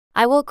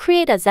I will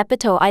create a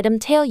ZEPETO item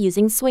tail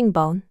using swing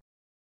bone.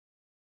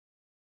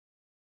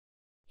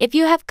 If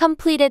you have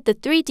completed the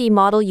 3D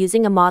model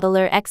using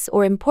UModeler X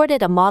or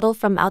imported a model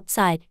from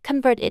outside,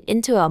 convert it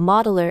into a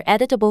UModeler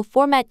editable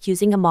format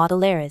using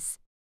UModeler X.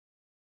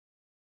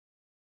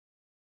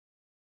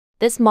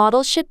 This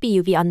model should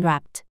be UV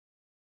unwrapped.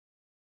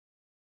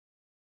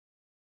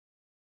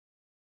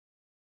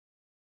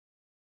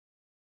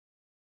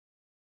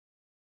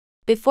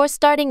 Before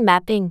starting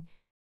mapping,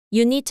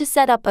 you need to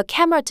set up a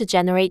camera to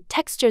generate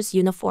textures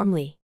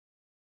uniformly.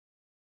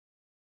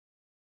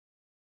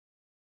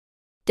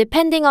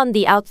 Depending on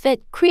the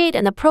outfit, create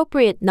an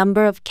appropriate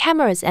number of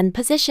cameras and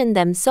position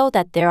them so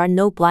that there are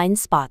no blind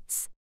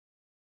spots.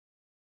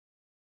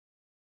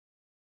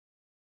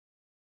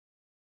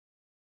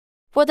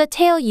 For the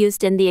tail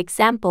used in the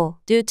example,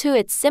 due to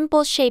its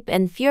simple shape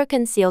and fewer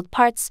concealed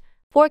parts,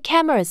 4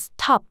 cameras,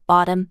 top,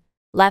 bottom,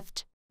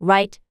 left,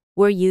 right,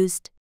 were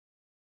used.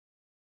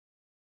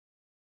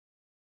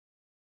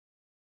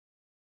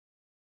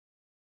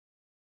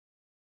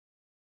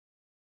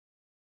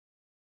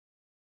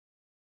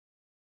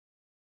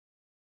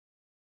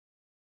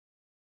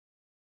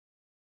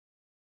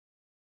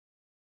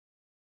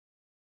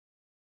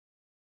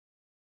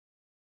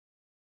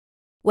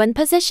 When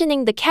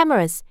positioning the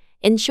cameras,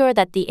 ensure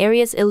that the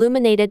areas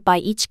illuminated by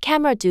each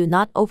camera do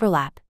not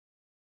overlap.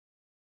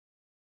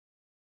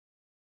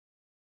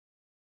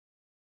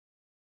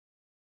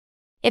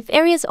 If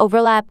areas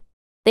overlap,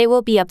 they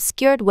will be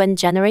obscured when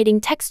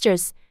generating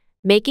textures,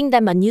 making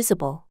them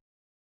unusable.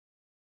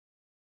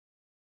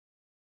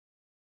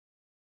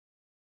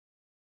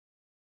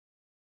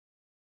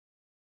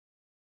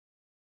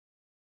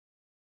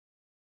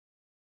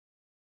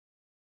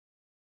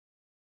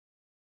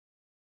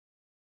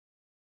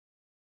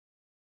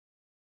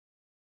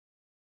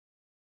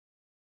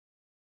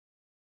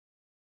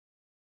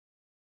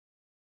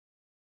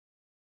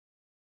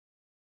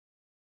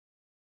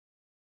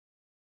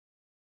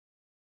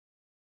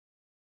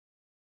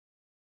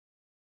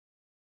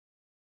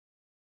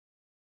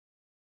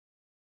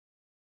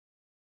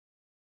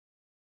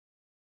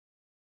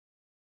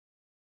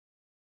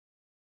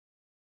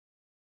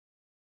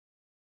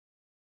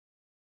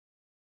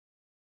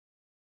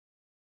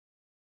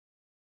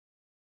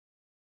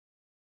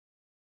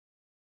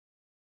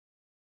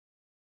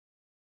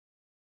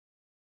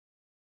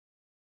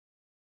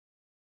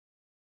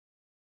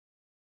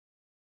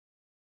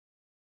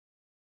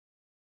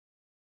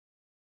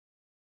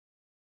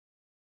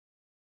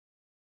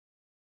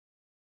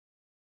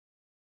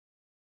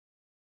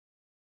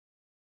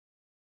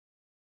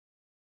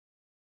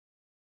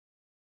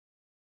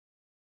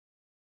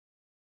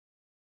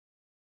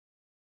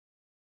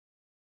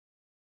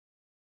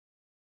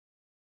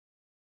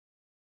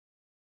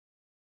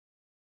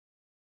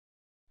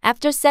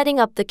 After setting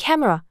up the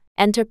camera,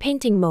 enter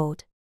painting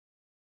mode.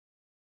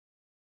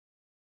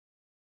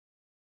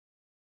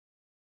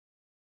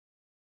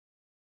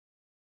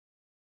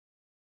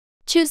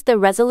 Choose the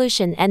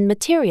resolution and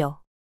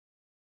material.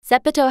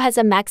 ZEPETO has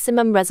a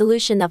maximum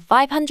resolution of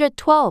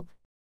 512,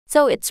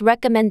 so it's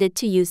recommended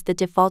to use the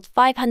default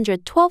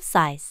 512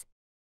 size.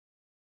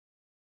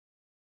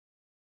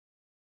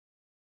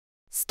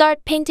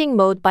 Start painting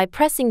mode by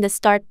pressing the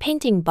Start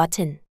Painting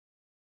button.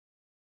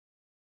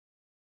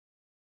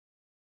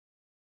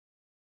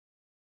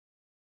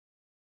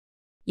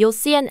 You'll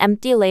see an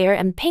empty layer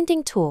and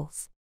painting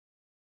tools.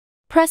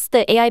 Press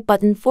the AI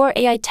button for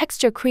AI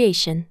texture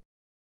creation.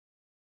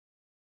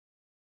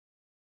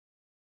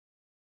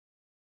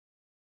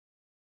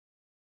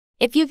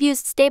 If you've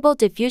used Stable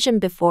Diffusion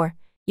before,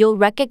 you'll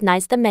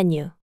recognize the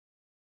menu.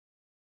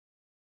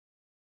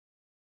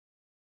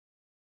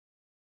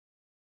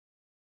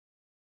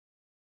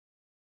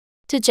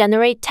 To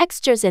generate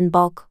textures in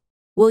bulk,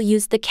 we'll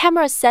use the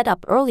camera set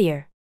up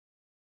earlier.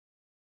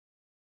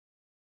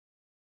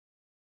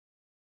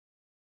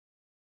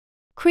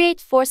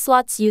 Create 4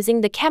 slots using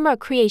the Camera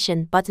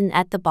Creation button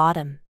at the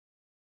bottom.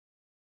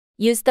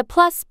 Use the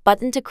plus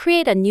button to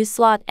create a new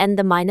slot and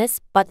the minus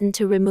button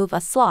to remove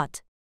a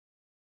slot.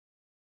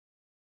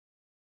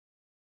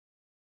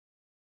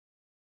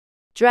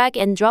 Drag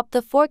and drop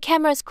the 4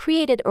 cameras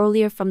created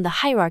earlier from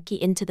the hierarchy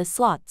into the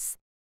slots.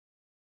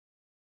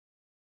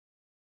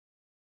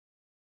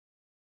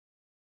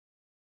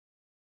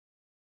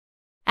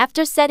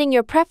 After setting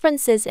your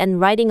preferences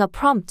and writing a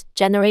prompt,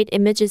 generate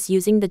images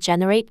using the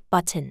Generate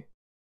button.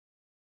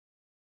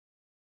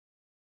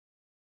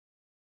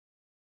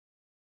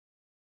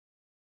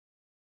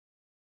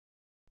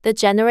 The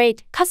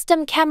Generate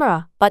Custom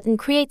Camera button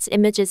creates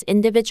images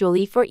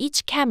individually for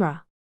each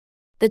camera.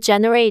 The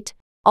Generate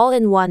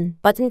All-in-One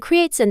button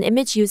creates an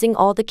image using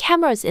all the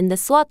cameras in the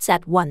slots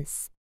at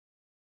once.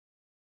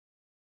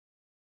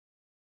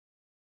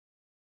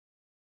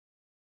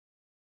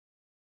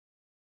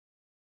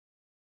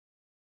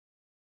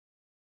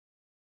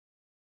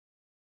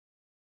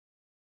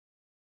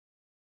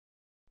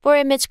 For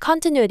image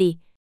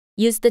continuity,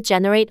 use the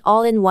Generate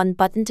All-in-One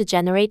button to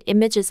generate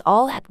images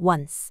all at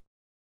once.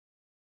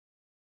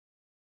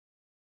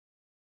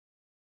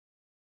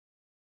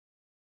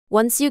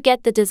 Once you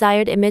get the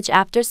desired image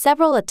after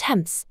several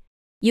attempts,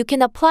 you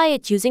can apply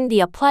it using the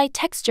Apply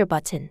Texture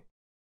button.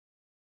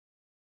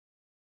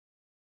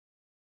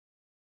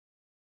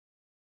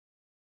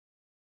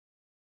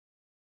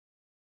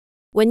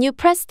 When you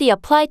press the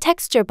Apply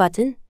Texture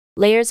button,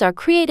 layers are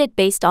created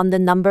based on the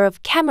number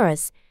of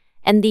cameras,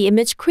 and the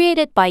image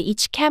created by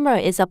each camera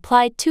is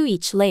applied to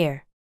each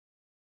layer.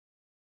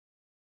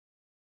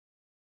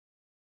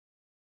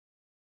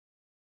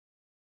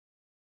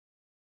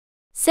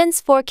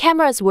 Since 4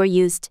 cameras were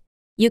used,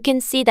 you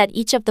can see that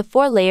each of the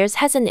 4 layers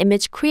has an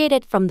image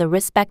created from the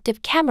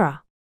respective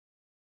camera.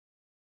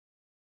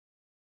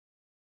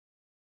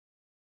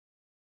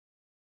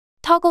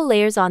 Toggle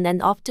layers on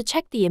and off to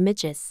check the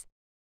images.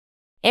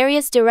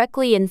 Areas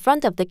directly in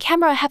front of the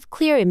camera have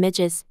clear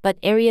images, but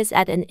areas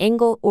at an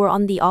angle or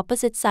on the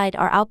opposite side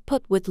are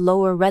output with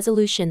lower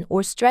resolution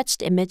or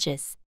stretched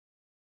images.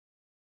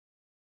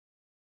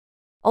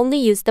 Only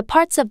use the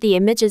parts of the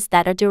images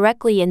that are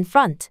directly in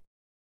front.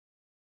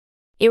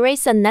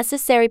 Erase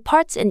unnecessary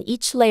parts in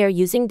each layer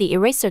using the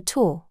eraser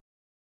tool.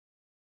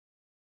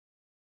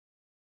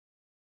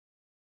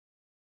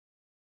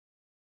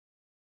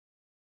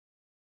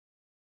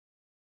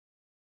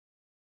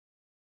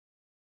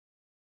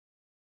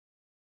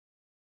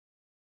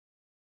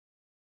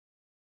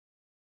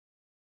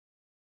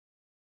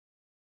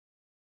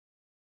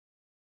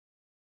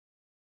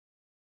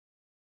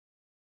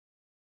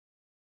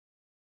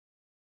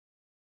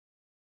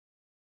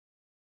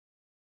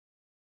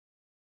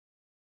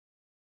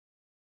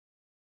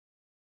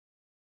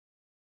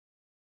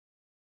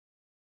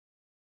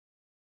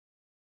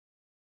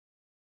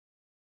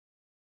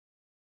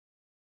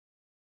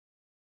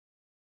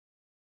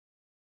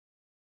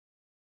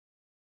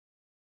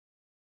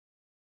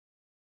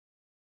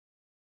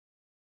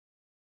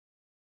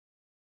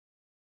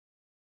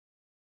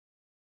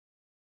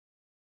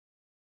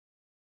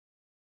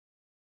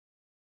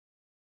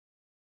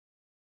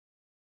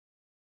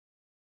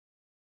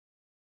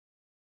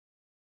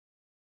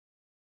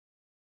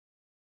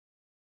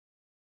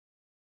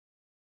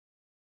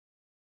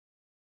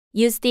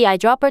 Use the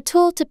eyedropper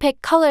tool to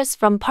pick colors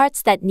from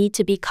parts that need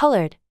to be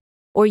colored,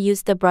 or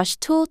use the brush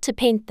tool to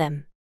paint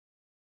them.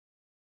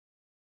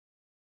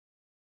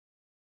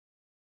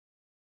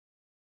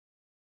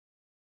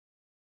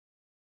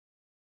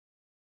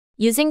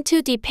 Using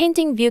 2D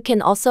painting view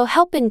can also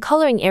help in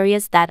coloring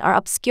areas that are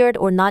obscured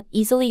or not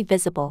easily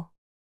visible.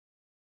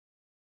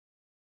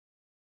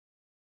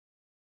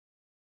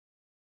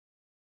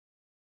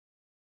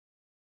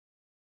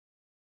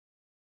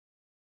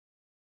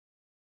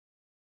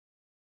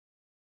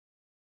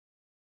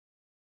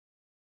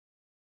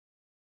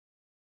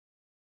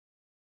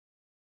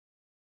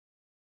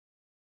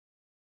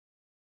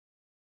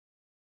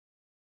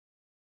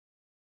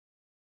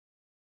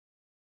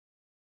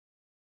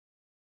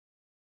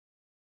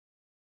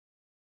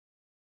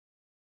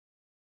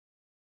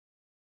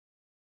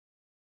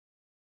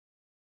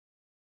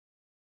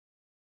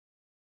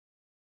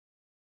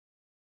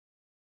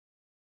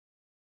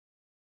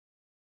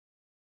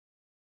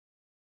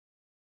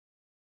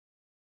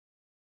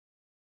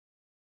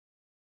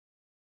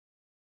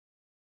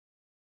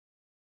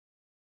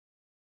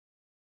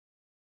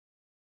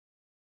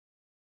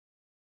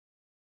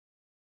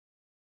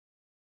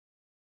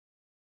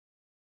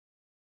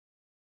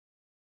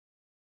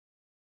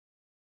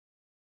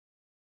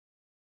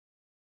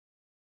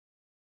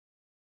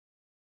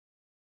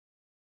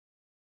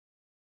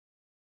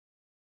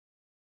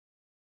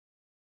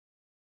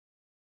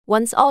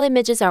 Once all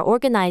images are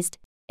organized,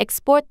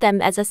 export them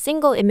as a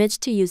single image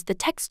to use the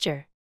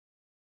texture.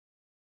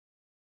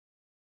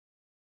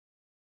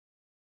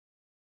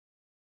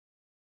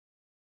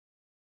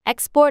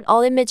 Export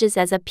all images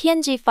as a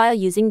PNG file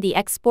using the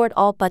Export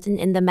All button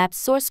in the Map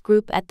Source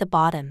group at the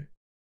bottom.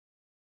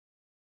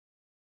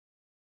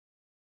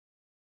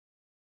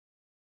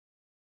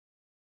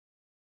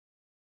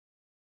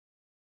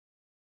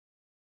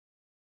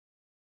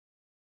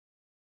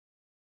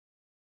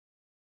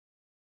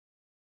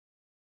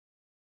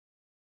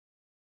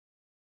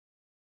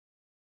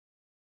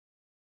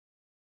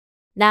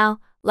 Now,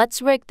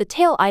 let's rig the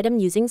tail item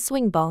using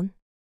swing bone.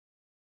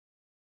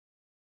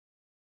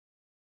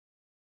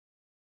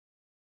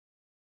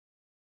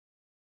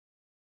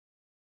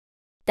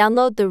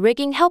 Download the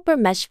rigging helper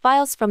mesh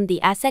files from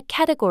the asset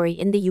category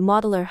in the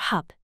UModeler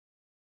hub.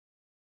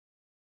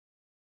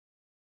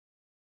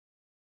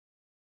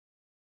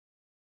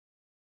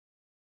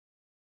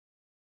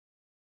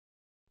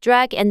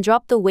 Drag and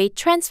drop the weight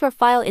transfer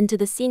file into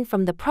the scene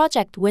from the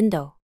project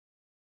window.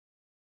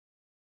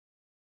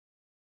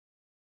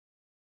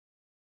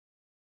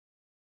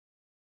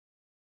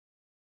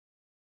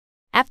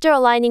 After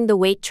aligning the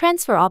weight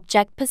transfer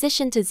object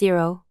position to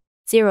 0,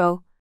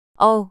 0,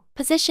 0,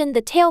 position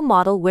the tail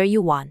model where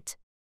you want.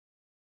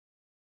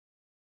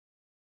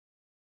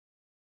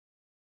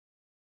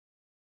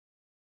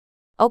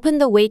 Open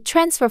the weight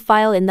transfer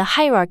file in the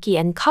hierarchy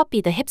and copy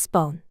the hips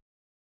bone.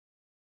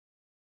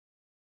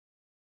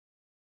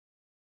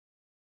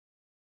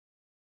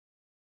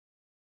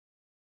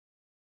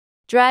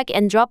 Drag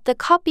and drop the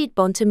copied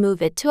bone to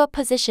move it to a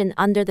position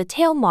under the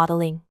tail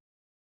modeling.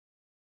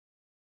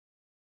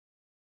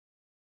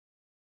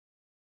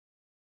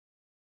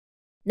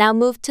 Now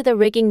move to the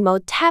Rigging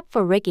Mode tab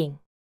for rigging.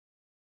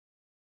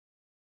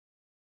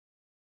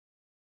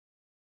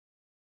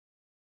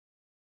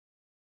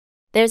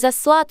 There's a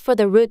slot for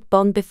the root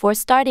bone before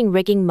starting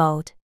rigging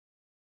mode.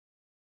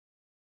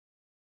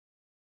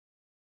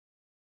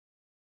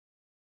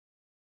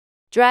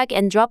 Drag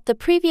and drop the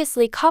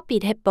previously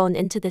copied hip bone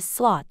into this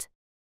slot.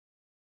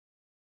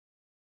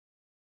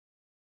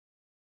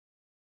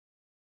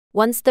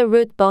 Once the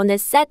root bone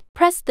is set,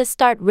 press the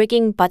Start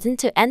Rigging button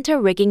to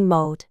enter rigging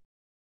mode.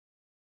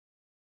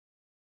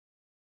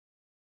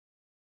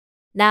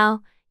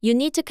 Now, you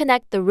need to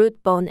connect the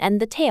root bone and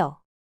the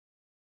tail.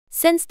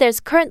 Since there's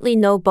currently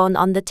no bone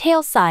on the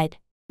tail side,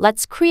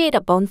 let's create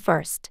a bone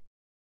first.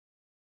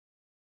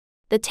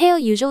 The tail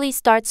usually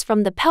starts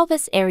from the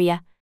pelvis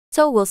area,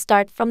 so we'll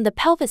start from the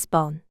pelvis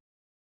bone.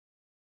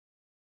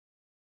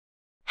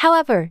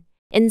 However,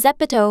 in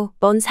ZEPETO,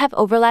 bones have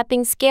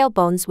overlapping scale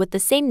bones with the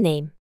same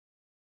name.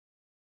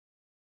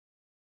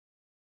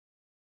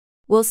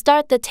 We'll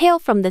start the tail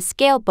from the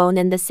scale bone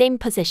in the same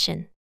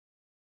position.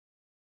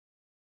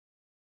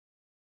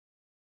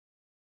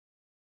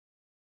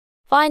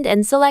 Find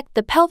and select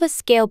the pelvis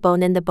scale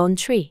bone in the bone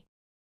tree.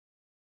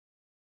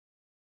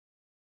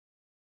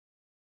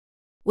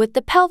 With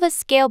the pelvis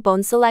scale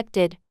bone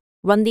selected,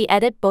 run the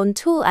Edit Bone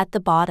tool at the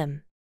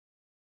bottom.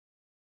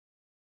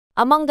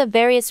 Among the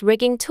various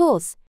rigging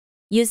tools,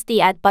 use the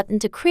Add button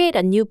to create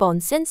a new bone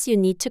since you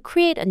need to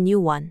create a new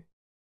one.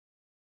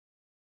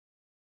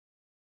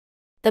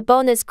 The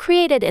bone is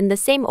created in the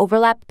same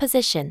overlapped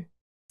position,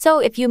 so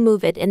if you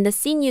move it in the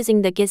scene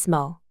using the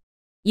gizmo,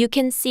 you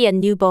can see a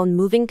new bone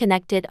moving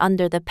connected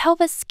under the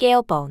pelvis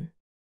scale bone.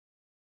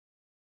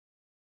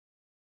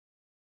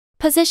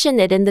 Position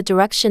it in the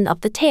direction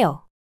of the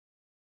tail.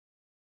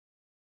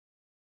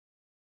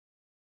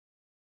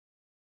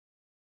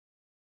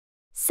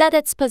 Set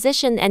its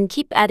position and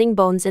keep adding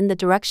bones in the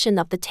direction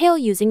of the tail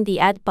using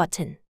the Add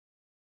button.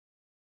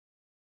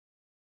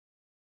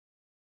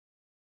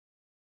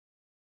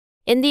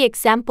 In the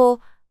example,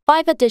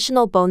 5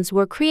 additional bones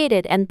were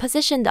created and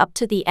positioned up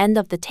to the end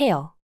of the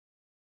tail.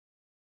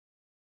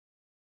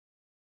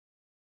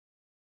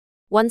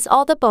 Once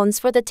all the bones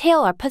for the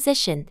tail are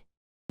positioned,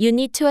 you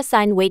need to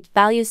assign weight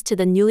values to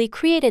the newly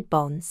created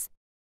bones.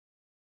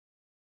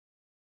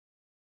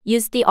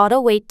 Use the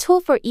Auto Weight tool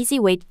for easy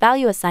weight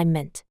value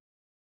assignment.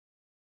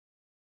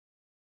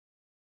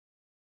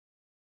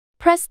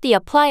 Press the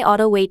Apply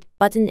Auto Weight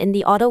button in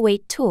the Auto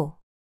Weight tool.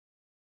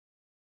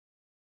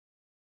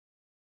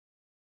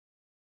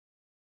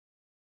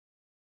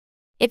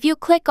 If you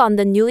click on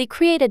the newly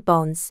created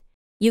bones,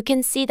 you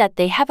can see that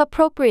they have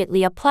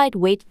appropriately applied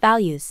weight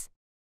values.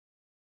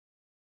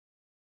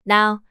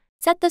 Now,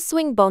 set the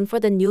swing bone for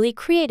the newly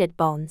created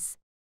bones.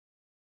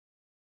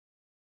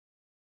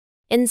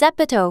 In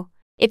ZEPETO,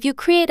 if you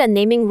create a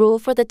naming rule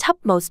for the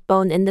topmost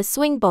bone in the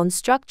swing bone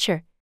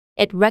structure,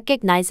 it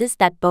recognizes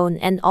that bone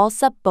and all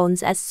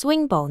sub-bones as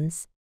swing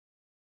bones.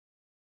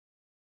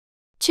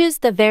 Choose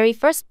the very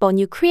first bone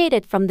you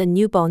created from the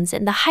new bones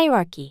in the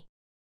hierarchy.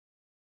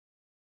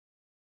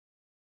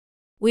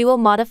 We will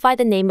modify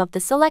the name of the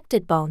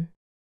selected bone.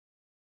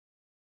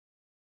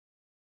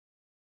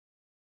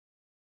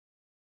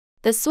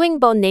 The swing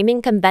bone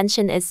naming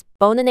convention is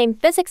bone name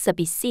physics a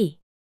BC.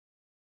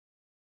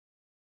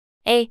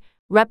 A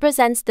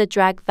represents the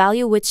drag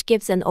value which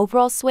gives an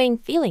overall swaying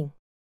feeling.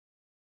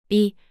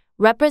 B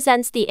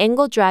represents the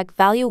angle drag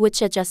value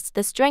which adjusts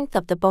the strength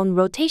of the bone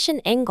rotation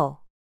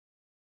angle.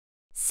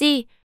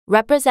 C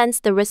represents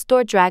the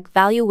restore drag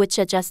value which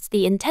adjusts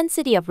the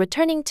intensity of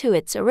returning to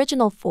its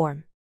original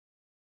form.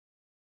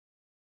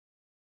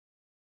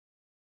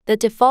 The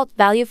default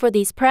value for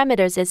these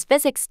parameters is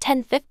physics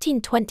 10,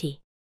 15, 20.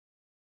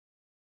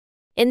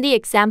 In the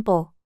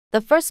example,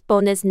 the first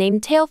bone is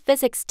named tail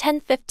physics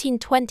 10, 15,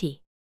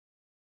 20.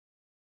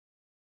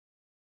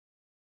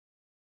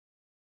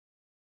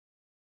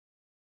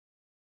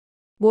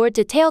 More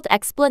detailed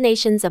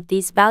explanations of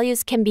these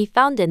values can be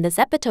found in the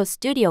ZEPETO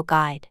Studio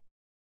Guide.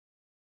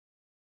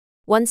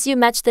 Once you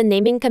match the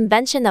naming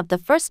convention of the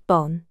first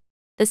bone,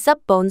 the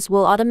sub-bones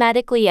will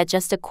automatically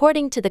adjust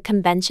according to the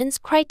convention's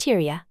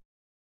criteria.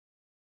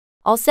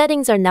 All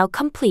settings are now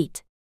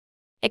complete.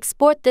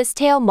 Export this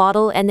tail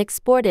model and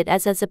export it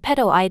as a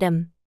ZEPETO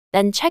item,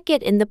 then check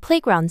it in the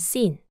playground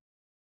scene.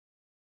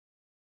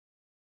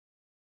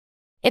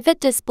 If it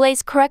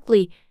displays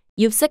correctly,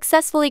 you've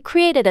successfully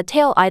created a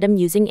tail item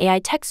using AI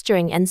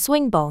texturing and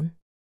swing bone.